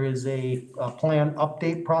 there is a plan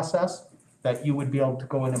update process that you would be able to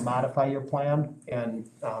go in and modify your plan and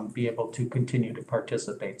be able to continue to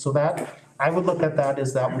participate. So that, I would look at that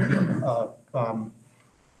as that would be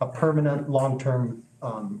a permanent, long-term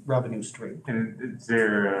revenue stream. And is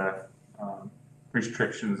there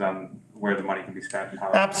restrictions on where the money can be spent and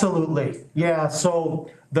how. Absolutely, yeah, so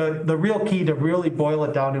the real key to really boil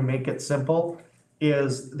it down and make it simple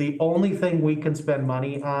is the only thing we can spend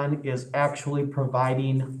money on is actually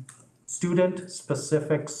providing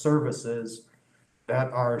student-specific services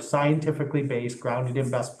that are scientifically based, grounded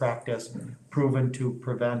in best practice, proven to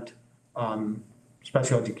prevent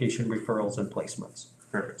special education referrals and placements.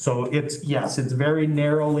 Perfect. So yes, it's very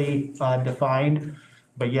narrowly defined,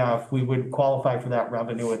 but yeah, if we would qualify for that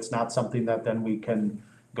revenue, it's not something that then we can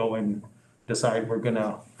go and decide we're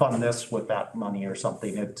gonna fund this with that money or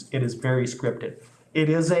something. It is very scripted. It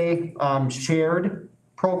is a shared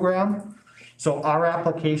program. So our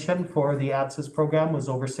application for the ATSIS program was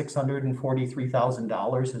over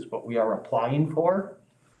 $643,000 is what we are applying for.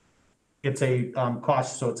 It's a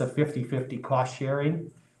cost, so it's a 50-50 cost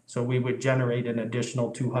sharing. So we would generate an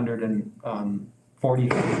additional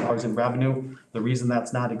 $240,000 in revenue. The reason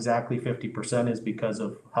that's not exactly 50% is because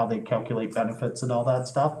of how they calculate benefits and all that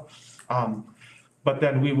stuff. But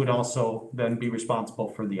then we would also then be responsible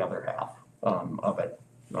for the other half of it.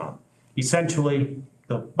 Essentially,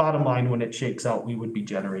 the bottom line, when it shakes out, we would be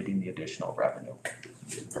generating the additional revenue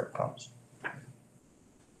where it comes.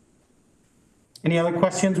 Any other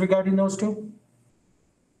questions regarding those two?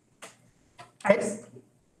 I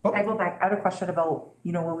go back, I had a question about,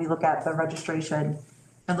 when we look at the registration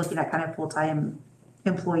and looking at kind of full-time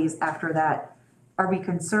employees after that, are we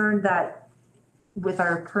concerned that with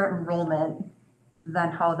our current enrollment, then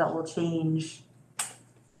how that will change?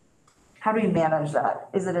 How do we manage that?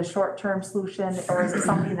 Is it a short-term solution, or is it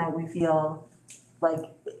something that we feel like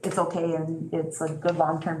it's okay and it's a good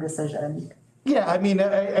long-term decision? Yeah, I mean,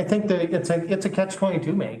 I think that it's a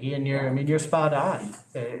catch-22, Maggie, and you're spot on.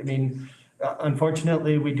 I mean,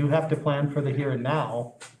 unfortunately, we do have to plan for the here and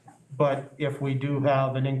now. But if we do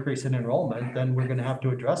have an increase in enrollment, then we're gonna have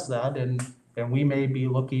to address that, and we may be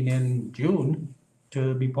looking in June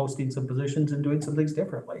to be posting some positions and doing some things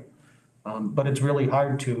differently. But it's really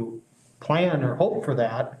hard to plan or hope for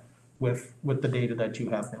that with the data that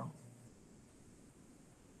you have now.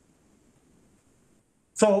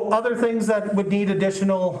 So other things that would need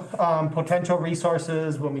additional potential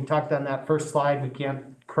resources, when we talked on that first slide, we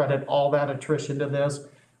can't credit all that attrition to this.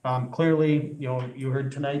 Clearly, you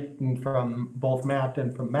heard tonight from both Matt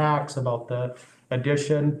and from Max about the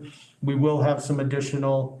addition. We will have some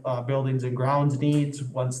additional buildings and grounds needs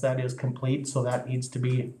once that is complete, so that needs to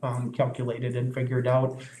be calculated and figured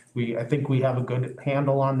out. I think we have a good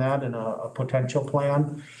handle on that and a potential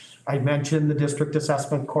plan. I mentioned the district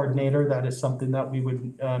assessment coordinator. That is something that we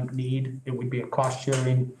would need. It would be a cost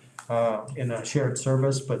sharing in a shared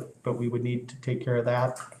service, but we would need to take care of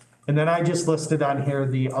that. And then I just listed on here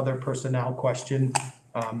the other personnel question,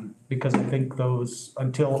 because I think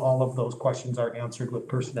until all of those questions are answered with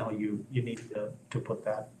personnel, you need to put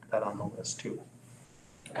that on the list too.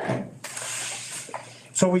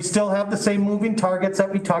 So we still have the same moving targets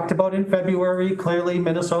that we talked about in February. Clearly,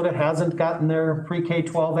 Minnesota hasn't gotten their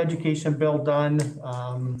pre-K-12 education bill done.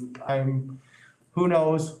 Who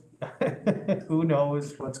knows? Who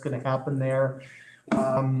knows what's gonna happen there?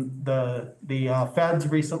 The feds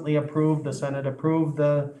recently approved, the Senate approved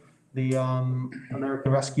the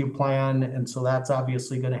American Rescue Plan, and so that's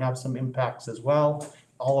obviously gonna have some impacts as well.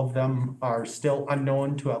 All of them are still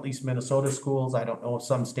unknown to at least Minnesota schools. I don't know if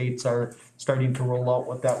some states are starting to roll out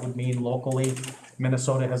what that would mean locally.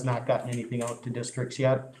 Minnesota has not gotten anything out to districts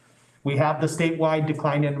yet. We have the statewide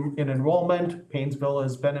decline in enrollment. Paynesville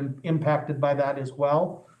has been impacted by that as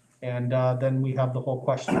well. And then we have the whole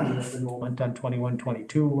question of enrollment on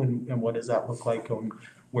 21-22 and what does that look like, and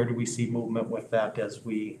where do we see movement with that as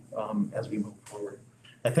we move forward.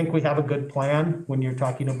 I think we have a good plan when you're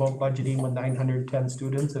talking about budgeting with 910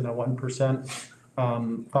 students and a 1%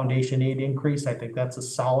 foundation aid increase. I think that's a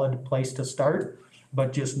solid place to start,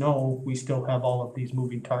 but just know we still have all of these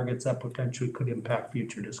moving targets that potentially could impact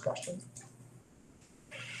future discussion.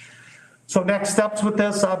 So next steps with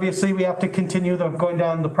this, obviously, we have to continue going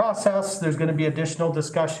down the process. There's gonna be additional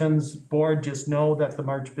discussions. Board, just know that the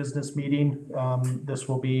March business meeting, this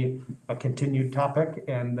will be a continued topic,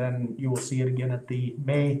 and then you will see it again at the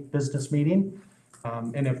May business meeting.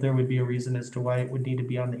 And if there would be a reason as to why it would need to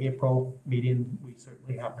be on the April meeting, we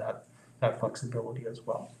certainly have that flexibility as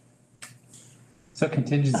well. So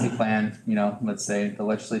contingency plan, let's say the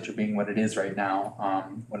legislature being what it is right now,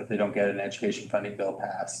 what if they don't get an education funding bill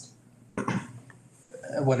passed?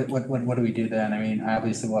 What do we do then? I mean,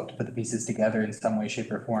 obviously we'll have to put the pieces together in some way,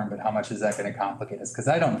 shape or form, but how much is that gonna complicate us? Cause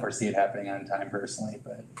I don't foresee it happening on time personally,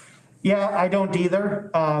 but. Yeah, I don't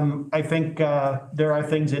either. I think there are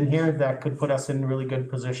things in here that could put us in really good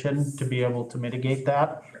position to be able to mitigate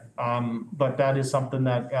that. But that is something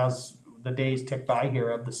that as the days tick by here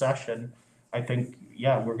of the session, I think,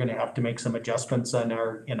 yeah, we're gonna have to make some adjustments in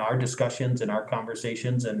our discussions and our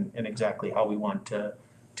conversations and exactly how we want to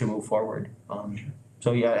move forward.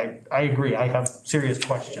 So yeah, I agree. I have serious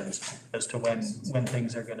questions as to when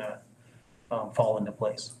things are gonna fall into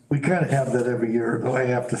place. We kind of have that every year, though, I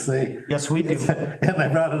have to say. Yes, we do. And I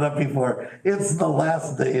brought it up before, it's the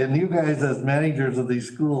last day, and you guys as managers of these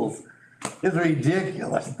schools, it's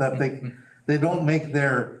ridiculous that they don't make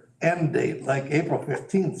their end date like April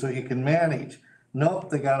 15th so you can manage. Nope,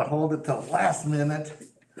 they gotta hold it till last minute,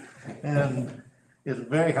 and it's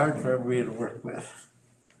very hard for everybody to work with.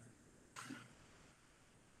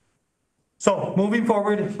 So moving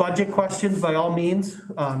forward, budget questions by all means,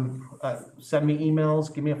 send me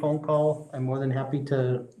emails, give me a phone call. I'm more than happy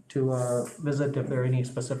to visit if there are any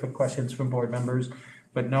specific questions from board members.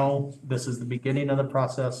 But no, this is the beginning of the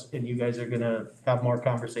process and you guys are gonna have more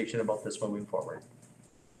conversation about this moving forward.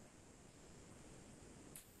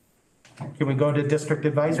 Can we go to district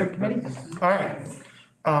advisory committee? All right.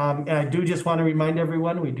 And I do just want to remind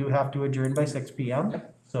everyone, we do have to adjourn by 6 p.m.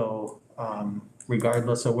 So,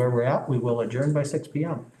 regardless of where we're at, we will adjourn by 6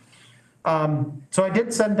 p.m. So I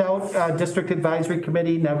did send out district advisory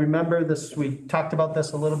committee. Now remember this, we talked about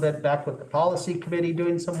this a little bit back with the policy committee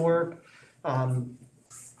doing some work.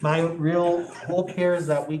 My real hope here is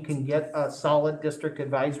that we can get a solid district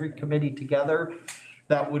advisory committee together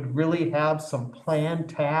that would really have some planned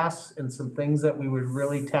tasks and some things that we would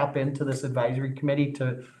really tap into this advisory committee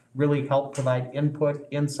to really help provide input,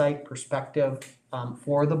 insight, perspective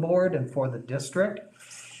for the board and for the district.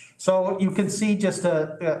 So you can see just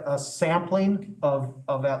a sampling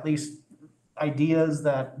of at least ideas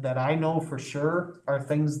that I know for sure are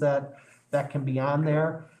things that can be on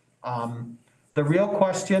there. The real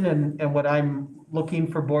question and what I'm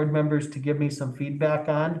looking for board members to give me some feedback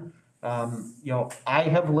on, I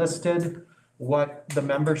have listed what the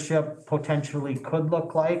membership potentially could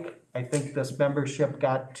look like. I think this membership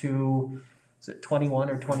got to, is it 21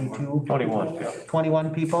 or 22? 21, yeah.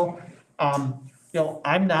 21 people.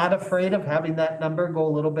 I'm not afraid of having that number go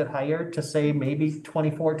a little bit higher to say maybe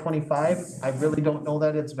 24, 25. I really don't know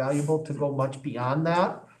that it's valuable to go much beyond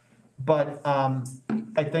that. But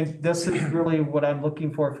I think this is really what I'm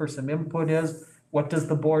looking for some input is, what does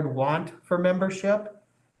the board want for membership?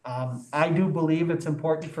 I do believe it's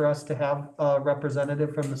important for us to have a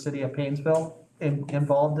representative from the city of Paynesville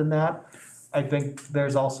involved in that. I think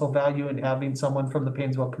there's also value in having someone from the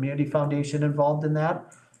Paynesville Community Foundation involved in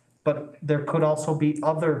that. But there could also be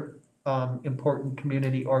other important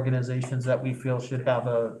community organizations that we feel should have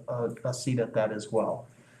a seat at that as well.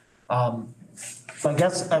 So I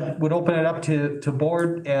guess I would open it up to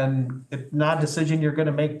board, and it's not a decision you're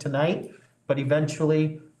gonna make tonight, but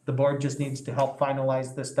eventually the board just needs to help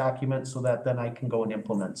finalize this document so that then I can go and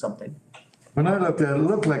implement something. When I looked at it, it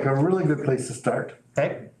looked like a really good place to start.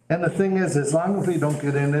 Okay? And the thing is, as long as we don't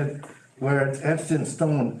get in it where it's etched in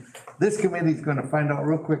stone, this committee's gonna find out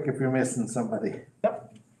real quick if you're missing somebody.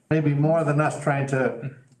 Yep. Maybe more than us trying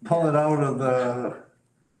to pull it out of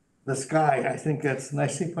the sky. I think it's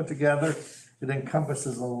nicely put together. It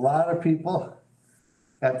encompasses a lot of people.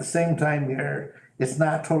 At the same time, it's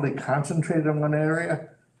not totally concentrated in one area.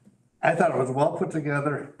 I thought it was well put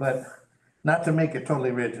together, but not to make it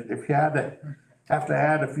totally rigid. If you have to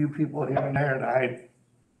add a few people here and there, I'd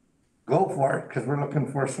go for it, because we're looking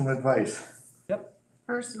for some advice. Yep.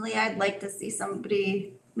 Personally, I'd like to see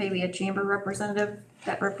somebody, maybe a chamber representative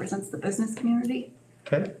that represents the business community.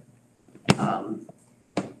 Okay.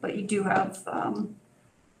 But you do have,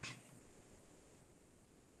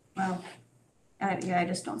 I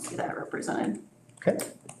just don't see that represented. Okay.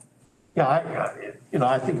 Yeah,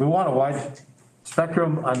 I think we want a wide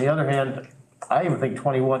spectrum. On the other hand, I even think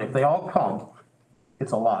 21, if they all come,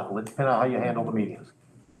 it's a lot. It'll depend on how you handle the meetings.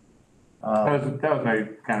 That was my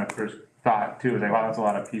kind of first thought too, like, wow, that's a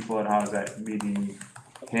lot of people, and how is that meeting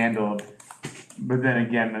handled? But then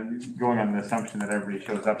again, going on the assumption that everybody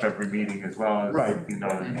shows up every meeting as well as, Right.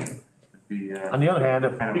 the. On the other hand,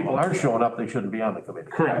 if people aren't showing up, they shouldn't be on the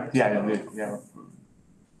committee. Correct, yeah.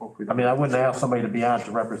 Hopefully. I mean, I wouldn't ask somebody to be on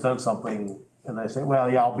to represent something and they say, well,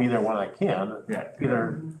 yeah, I'll be there when I can. Yeah.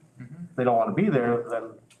 Either if they don't wanna be there, then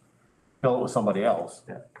fill it with somebody else.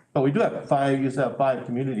 Yeah. But we do have five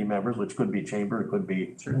community members, which could be chamber, it could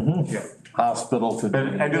be Yeah. hospital.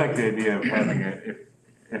 But I do like the idea of having it,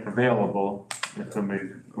 if available, if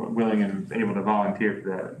somebody's willing and able to volunteer for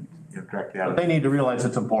that, directly out But of. they need to realize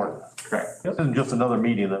it's important. Correct. This isn't just another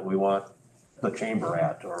meeting that we want the chamber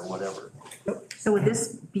at or whatever. So would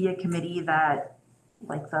this be a committee that,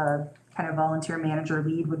 like the kind of volunteer manager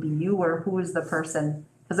lead would be you, or who is the person?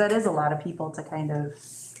 Because that is a lot of people to kind of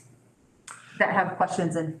that have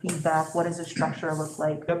questions and feedback, what does the structure look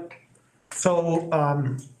like? Yep. So,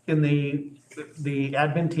 in the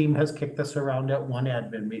admin team has kicked this around at one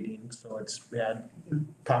admin meeting, so it's had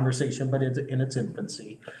conversation, but it's in its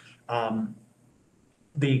infancy.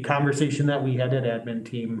 The conversation that we had at admin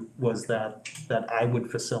team was that I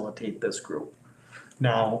would facilitate this group.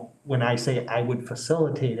 Now, when I say I would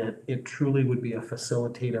facilitate it, it truly would be a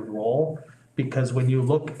facilitative role, because when you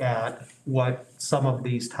look at what some of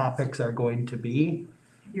these topics are going to be,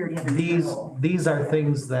 You already have a these, role, these are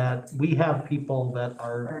things that we have people that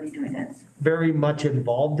are already doing it. very much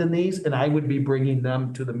involved in these, and I would be bringing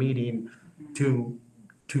them to the meeting to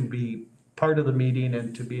be part of the meeting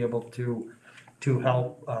and to be able to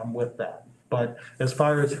help with that. But as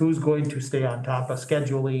far as who's going to stay on top of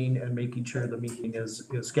scheduling and making sure the meeting is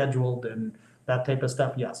scheduled and that type of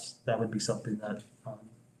stuff, yes, that would be something that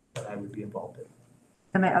I would be involved in.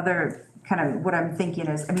 And my other kind of, what I'm thinking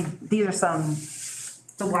is, I mean, these are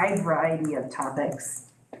the wide variety of topics.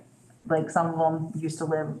 Like some of them used to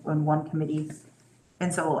live in one committee.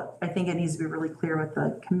 And so I think it needs to be really clear with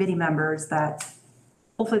the committee members that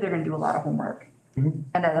hopefully they're gonna do a lot of homework. Mhm.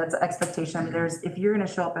 And that's an expectation. I mean, if you're gonna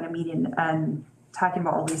show up in a meeting and talking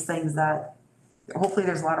about all these things, that hopefully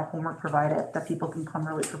there's a lot of homework provided, that people can come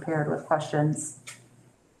really prepared with questions.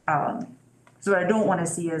 So what I don't wanna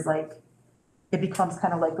see is like, it becomes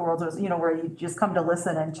kind of like the world's, where you just come to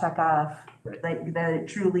listen and check off. Right. Like, that it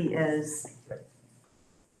truly is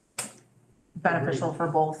beneficial for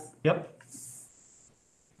both,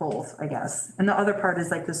 I guess. And the other part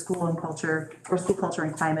is like the school and culture, or school culture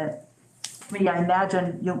and climate. I mean, I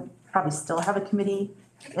imagine you'll probably still have a committee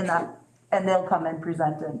in that, and they'll come and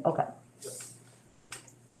present and, okay.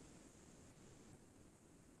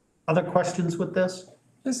 Other questions with this?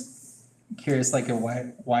 Just curious, like a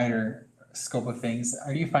wider scope of things,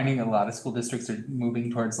 are you finding a lot of school districts are moving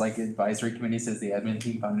towards like advisory committees as the admin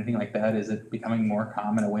team found anything like that? Is it becoming more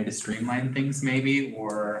common, a way to streamline things maybe,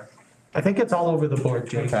 or? I think it's all over the board,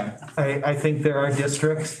 Jake. Okay. I think there are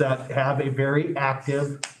districts that have a very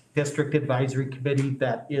active district advisory committee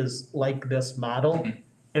that is like this model.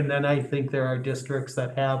 And then I think there are districts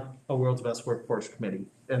that have a World's Best Workforce Committee,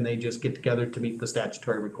 and they just get together to meet the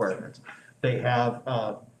statutory requirements. They have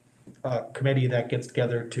a committee that gets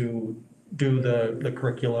together to do the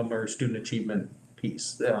curriculum or student achievement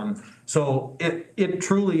piece. So it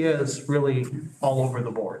truly is really all over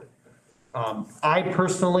the board.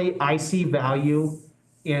 I see value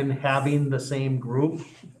in having the same group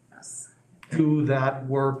do that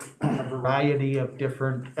work, a variety of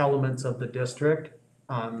different elements of the district,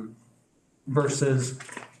 versus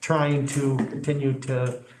trying to continue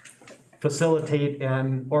to facilitate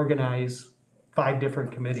and organize 5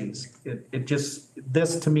 different committees.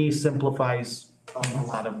 This to me simplifies a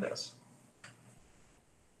lot of this.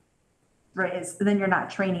 Right, then you're not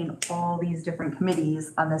training all these different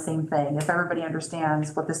committees on the same thing. If everybody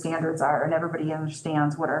understands what the standards are and everybody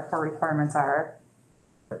understands what our core requirements are,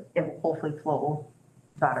 it will hopefully flow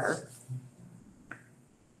better.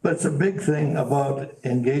 But it's a big thing about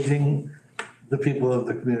engaging the people of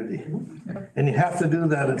the community. And you have to do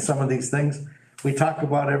that in some of these things. We talk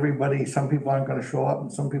about everybody, some people aren't gonna show up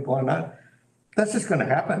and some people are not. That's just gonna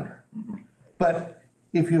happen. But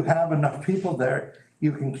if you have enough people there,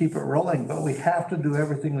 you can keep it rolling, but we have to do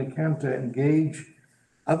everything we can to engage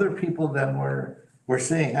other people than we're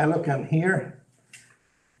seeing. I look on here,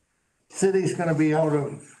 city's gonna be out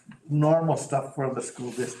of normal stuff for the school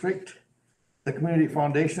district. The community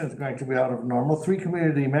foundation is going to be out of normal, 3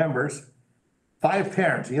 community members, 5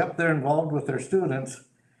 parents, yep, they're involved with their students.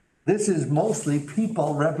 This is mostly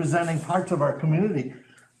people representing parts of our community.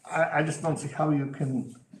 I just don't see how you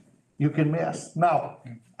can miss. Now,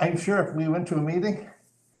 I'm sure if we went to a meeting,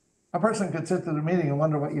 a person could sit to the meeting and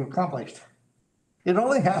wonder what you accomplished. It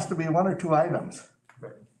only has to be 1 or 2 items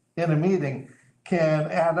in a meeting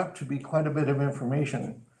can add up to be quite a bit of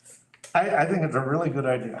information. I think it's a really good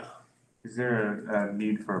idea. Is there a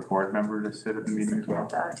need for a board member to sit at the meeting as well?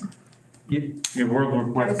 You-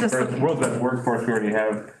 World Best Workforce, we already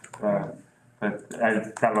have, but I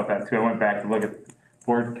thought about that too. I went back to look at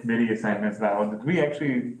board committee assignments now. Did we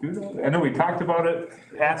actually do that? I know we talked about it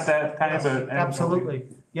at that time, but. Absolutely,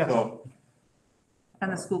 yes. So,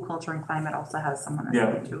 And the school culture and climate also has someone Yeah.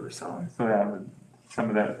 assigned to, so. yeah, some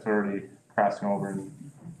of that's already crossing over.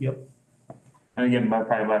 Yep. And again,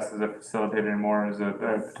 probably less as a facilitator and more as a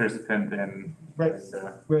participant and. Right.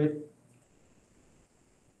 Right.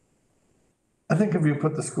 I think if you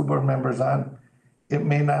put the school board members on, it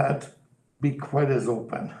may not be quite as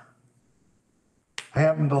open. I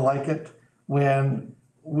happen to like it when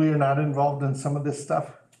we're not involved in some of this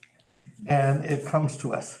stuff and it comes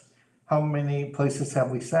to us. how many places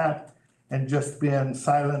have we sat and just been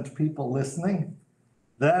silent people listening?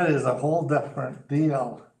 That is a whole different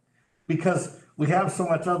deal. Because we have so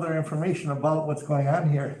much other information about what's going on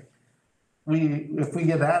here. If we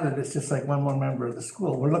get at it, it's just like one more member of the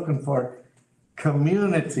school. We're looking for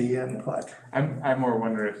community input. I more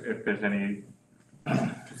wonder if there's any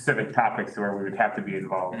specific topics where we would have to be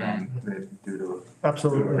involved on due to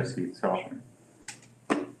Absolutely. our seat, so.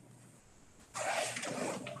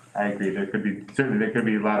 I agree, there could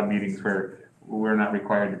be a lot of meetings where we're not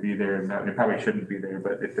required to be there, and that, they probably shouldn't be there,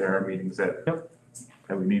 but if there are meetings that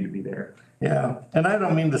we need to be there. Yeah, and I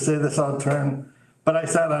don't mean to say this out of turn, but I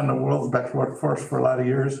sat on the world's best workforce for a lot of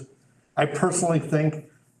years. I personally think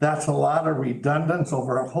that's a lot of redundance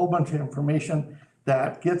over a whole bunch of information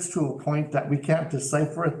that gets to a point that we can't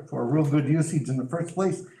decipher it for real good usage in the first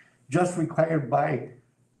place, just required by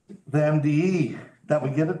the MDE that we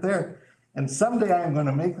get it there. And someday I'm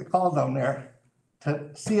gonna make the call down there to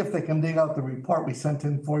see if they can dig out the report we sent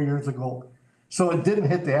in 4 years ago. So it didn't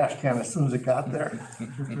hit the ash can as soon as it got there.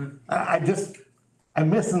 I'm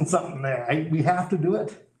missing something there. We have to do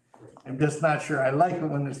it. I'm just not sure. I like it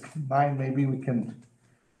when it's combined. Maybe we can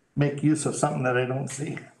make use of something that I don't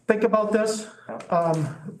see. Think about this,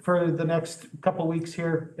 for the next couple weeks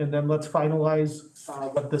here, and then let's finalize,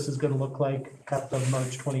 what this is gonna look like at the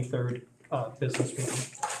March 23rd, business meeting.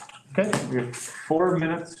 Okay? We have 4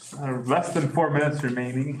 minutes, less than 4 minutes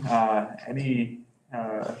remaining,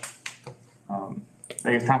 I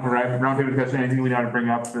guess time for roundtable discussion, anything we want to bring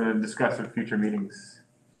up and discuss at future meetings?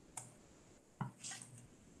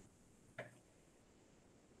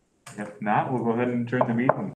 If not, we'll go ahead and adjourn the meeting.